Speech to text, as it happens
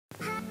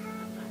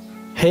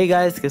Hey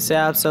guys, कैसे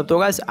हैं आप सब। तो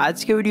गाइस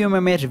आज के वीडियो में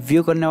मैं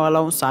रिव्यू करने वाला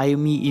हूँ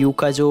Xiaomi.eu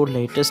का जो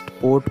लेटेस्ट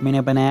पोर्ट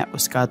मैंने बनाया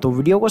उसका। तो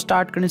वीडियो को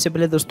स्टार्ट करने से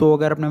पहले दोस्तों,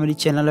 अगर आपने मेरी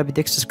चैनल अभी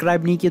तक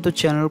सब्सक्राइब नहीं किया तो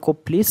चैनल को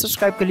प्लीज़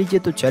सब्सक्राइब कर लीजिए।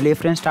 तो चलिए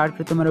फ्रेंड्स, स्टार्ट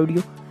करते हैं मेरा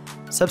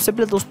वीडियो। सबसे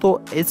पहले दोस्तों,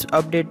 इस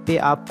अपडेट पे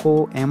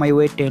आपको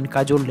MIUI 10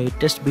 का जो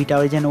लेटेस्ट बीटा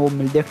वर्जन है वो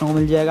देखने को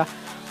मिल जाएगा,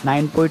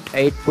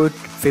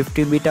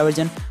 9.8.15 बीटा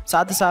वर्जन।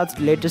 साथ ही साथ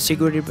लेटेस्ट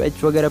सिक्योरिटी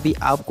पैच वगैरह भी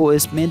आपको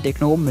इसमें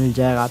देखने को मिल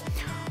जाएगा।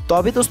 तो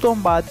अभी दोस्तों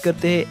हम बात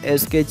करते हैं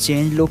इसके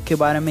चेंज लुक के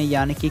बारे में,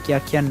 यानी कि क्या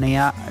क्या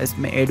नया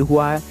इसमें ऐड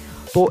हुआ है।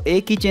 तो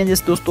एक ही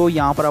चेंजेस दोस्तों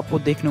यहाँ पर आपको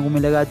देखने को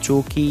मिलेगा,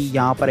 जो कि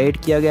यहाँ पर ऐड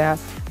किया गया है।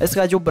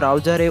 इसका जो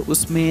ब्राउज़र है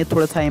उसमें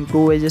थोड़ा सा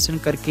इम्प्रूवाइजेशन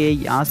करके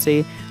यहाँ से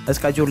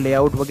इसका जो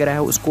लेआउट वगैरह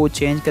है उसको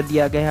चेंज कर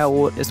दिया गया है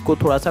और इसको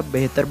थोड़ा सा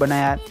बेहतर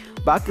बनाया है।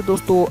 बाकी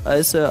दोस्तों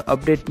इस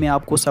अपडेट में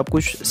आपको सब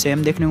कुछ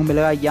सेम देखने को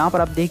मिलेगा। यहाँ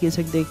पर आप देख ही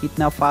सकते हैं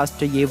कितना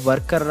फास्ट ये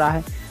वर्क कर रहा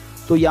है।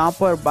 तो यहाँ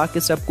पर बाकी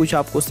सब कुछ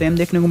आपको सेम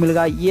देखने को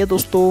मिलेगा। ये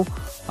दोस्तों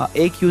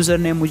एक यूज़र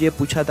ने मुझे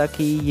पूछा था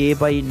कि ये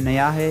भाई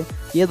नया है।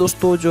 ये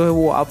दोस्तों जो है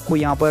वो आपको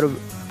यहाँ पर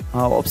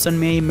ऑप्शन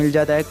में ही मिल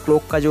जाता है,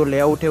 क्लॉक का जो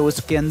लेआउट है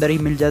उसके अंदर ही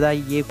मिल जाता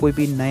है। ये कोई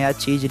भी नया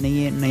चीज़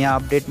नहीं है, नया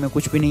अपडेट में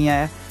कुछ भी नहीं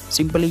आया।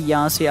 सिंपली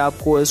यहाँ से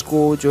आपको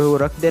इसको जो है वो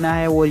रख देना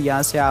है और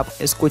यहाँ से आप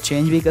इसको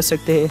चेंज भी कर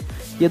सकते हैं।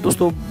 ये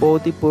दोस्तों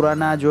बहुत ही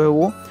पुराना जो है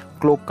वो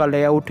क्लॉक का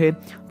लेआउट है,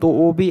 तो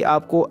वो भी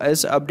आपको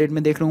इस अपडेट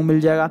में देखने को मिल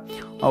जाएगा।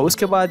 और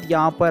उसके बाद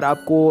यहाँ पर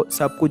आपको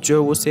सब कुछ जो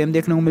है वो सेम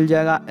देखने को मिल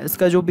जाएगा।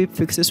 इसका जो भी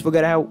फिक्सेस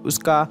वगैरह है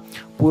उसका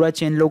पूरा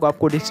चेंज लॉग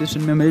आपको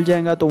डिस्क्रिप्शन में मिल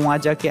जाएगा, तो वहाँ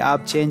जाके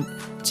आप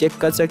चेक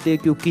कर सकते हैं,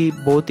 क्योंकि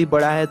बहुत ही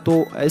बड़ा है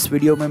तो इस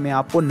वीडियो में मैं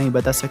आपको नहीं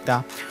बता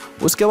सकता।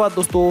 उसके बाद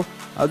दोस्तों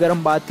अगर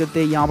हम बात करते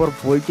हैं यहाँ पर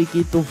वोल्टी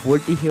की, तो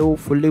वोल्टी है वो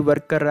फुल्ली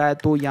वर्क कर रहा है,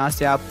 तो यहाँ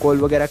से आप कॉल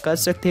वगैरह कर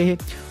सकते हैं।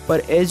 पर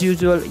एज़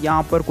यूजुअल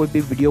यहाँ पर कोई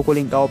भी वीडियो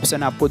कॉलिंग का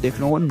ऑप्शन आपको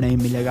देखने को नहीं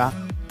मिलेगा।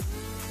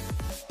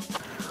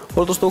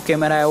 और दोस्तों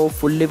कैमरा है वो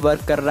फुल्ली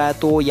वर्क कर रहा है,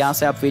 तो यहाँ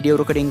से आप वीडियो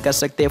रिकॉर्डिंग कर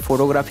सकते हैं,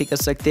 फोटोग्राफी कर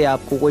सकते हैं,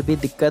 आपको कोई भी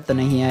दिक्कत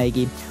नहीं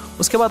आएगी।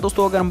 उसके बाद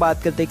दोस्तों अगर हम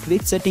बात करते हैं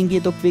क्विक सेटिंग की,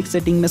 तो क्विक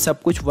सेटिंग में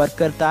सब कुछ वर्क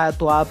करता है।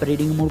 तो आप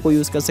रीडिंग मोड को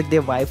यूज़ कर सकते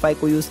हैं, वाईफाई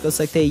को यूज़ कर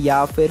सकते हैं,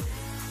 या फिर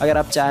अगर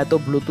आप चाहें तो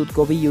ब्लूटूथ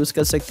को भी यूज़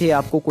कर सकते हैं।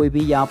 आपको कोई भी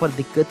यहाँ पर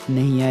दिक्कत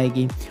नहीं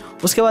आएगी।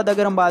 उसके बाद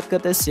अगर हम बात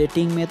करते हैं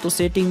सेटिंग में, तो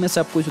सेटिंग में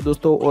सब कुछ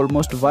दोस्तों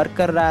ऑलमोस्ट वर्क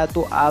कर रहा है,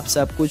 तो आप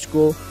सब कुछ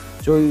को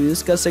जो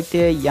यूज़ कर सकते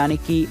हैं। यानी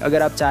कि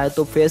अगर आप चाहें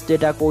तो फेस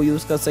डेटा को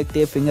यूज़ कर सकते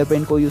हैं,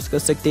 फिंगरप्रिंट को यूज़ कर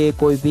सकते हैं,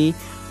 कोई भी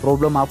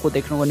प्रॉब्लम आपको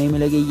देखने को नहीं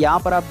मिलेगी। यहाँ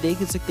पर आप देख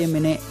ही सकते हैं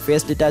मैंने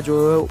फेस डेटा जो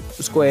है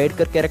उसको ऐड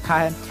करके रखा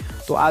है,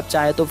 तो आप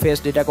चाहे तो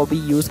फेस डेटा को भी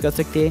यूज़ कर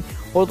सकते हैं।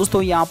 और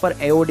दोस्तों यहाँ पर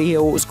AOD है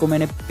वो उसको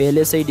मैंने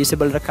पहले से ही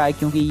डिसेबल रखा है,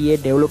 क्योंकि ये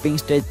डेवलपिंग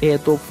स्टेज पे है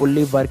तो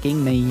फुल्ली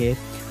वर्किंग नहीं है।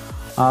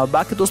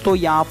 बाकी दोस्तों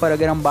यहाँ पर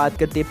अगर हम बात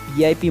करते हैं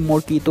PIP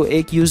मोड की, तो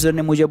एक यूज़र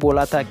ने मुझे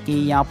बोला था कि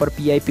यहाँ पर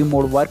PIP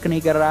मोड वर्क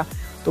नहीं कर रहा।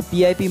 तो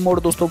PIP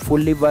मोड दोस्तों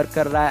फुल्ली वर्क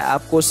कर रहा है।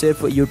 आपको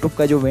सिर्फ YouTube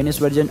का जो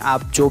वेनिस वर्जन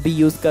आप जो भी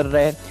यूज़ कर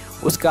रहे हैं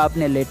उसका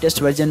आपने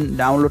लेटेस्ट वर्जन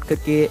डाउनलोड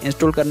करके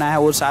इंस्टॉल करना है,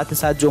 और साथ ही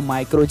साथ जो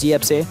माइक्रो G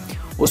ऐप्स है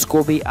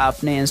उसको भी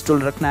आपने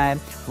इंस्टॉल रखना है,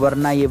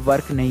 वरना ये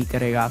वर्क नहीं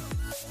करेगा।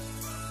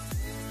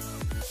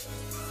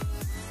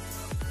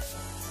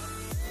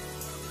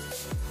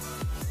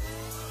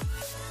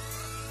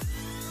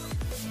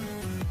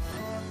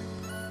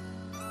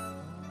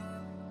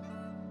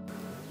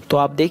 तो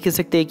आप देख ही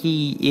सकते हैं कि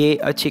ये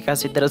अच्छी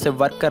खासी तरह से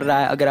वर्क कर रहा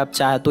है। अगर आप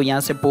चाहे तो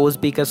यहाँ से पॉज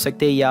भी कर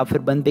सकते हैं या फिर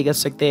बंद भी कर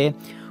सकते हैं,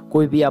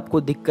 कोई भी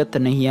आपको दिक्कत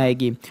नहीं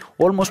आएगी।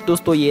 ऑलमोस्ट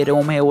दोस्तों ये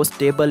रोम है वो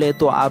स्टेबल है,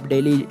 तो आप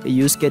डेली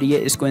यूज़ करिए,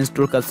 इसको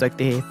इंस्टॉल कर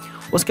सकते हैं।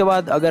 उसके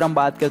बाद अगर हम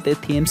बात करते हैं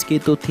थीम्स की,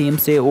 तो थीम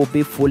से वो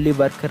भी फुल्ली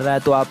वर्क कर रहा है,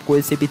 तो आप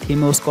कोई से भी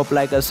थीम है उसको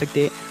अप्लाई कर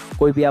सकते हैं।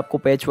 कोई भी आपको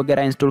पैच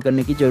वगैरह इंस्टॉल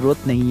करने की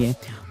ज़रूरत नहीं है।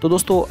 तो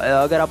दोस्तों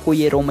अगर आपको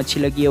ये रोम अच्छी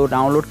लगी है और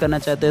डाउनलोड करना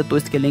चाहते हैं तो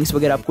इसके लिंक्स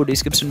वगैरह आपको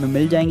डिस्क्रिप्शन में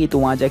मिल जाएंगी, तो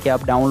वहाँ जाके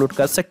आप डाउनलोड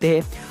कर सकते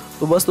हैं।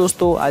 तो बस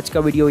दोस्तों आज का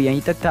वीडियो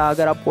यहीं तक था।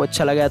 अगर आपको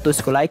अच्छा लगा तो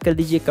इसको लाइक कर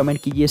दीजिए, कमेंट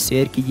कीजिए,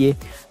 शेयर कीजिए।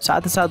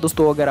 साथ ही साथ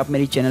दोस्तों अगर आप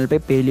मेरी चैनल पे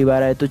पहली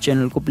बार आए तो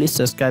चैनल को प्लीज़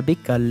सब्सक्राइब भी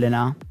कर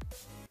लेना।